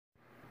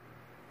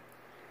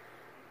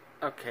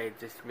Okay,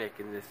 just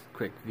making this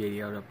quick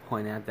video to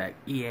point out that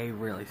EA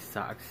really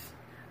sucks.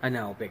 I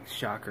know, big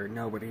shocker.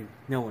 No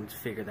one's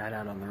figured that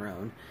out on their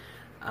own.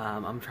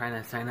 I'm trying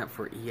to sign up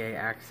for EA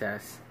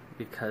Access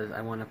because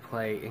I want to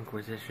play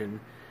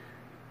Inquisition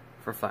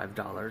for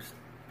 $5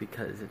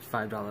 because it's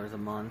 $5 a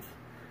month,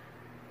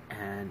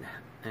 and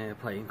I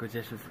play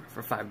Inquisition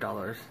for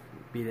 $5,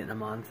 beat it in a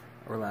month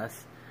or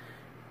less,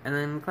 and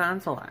then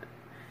cancel it.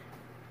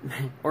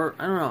 Or,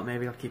 I don't know,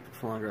 maybe I'll keep it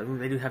for longer. I mean,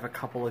 they do have a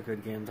couple of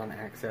good games on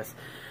Access.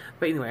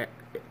 But anyway,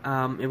 it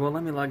won't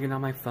let me log in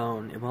on my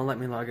phone. It won't let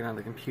me log in on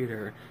the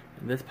computer.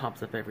 And this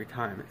pops up every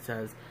time. It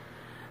says,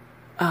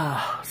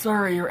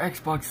 sorry, your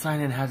Xbox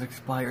sign-in has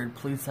expired.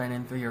 Please sign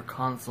in through your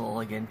console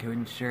again to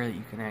ensure that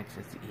you can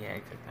access the EA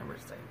Access number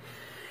site.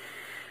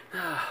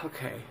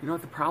 Okay, you know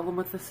what the problem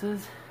with this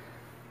is?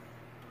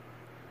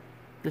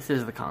 This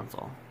is the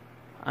console.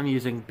 I'm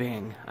using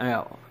Bing.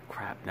 Oh,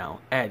 crap,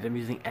 no. Edge. I'm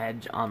using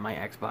Edge on my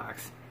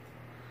Xbox.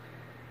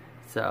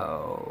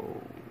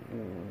 So,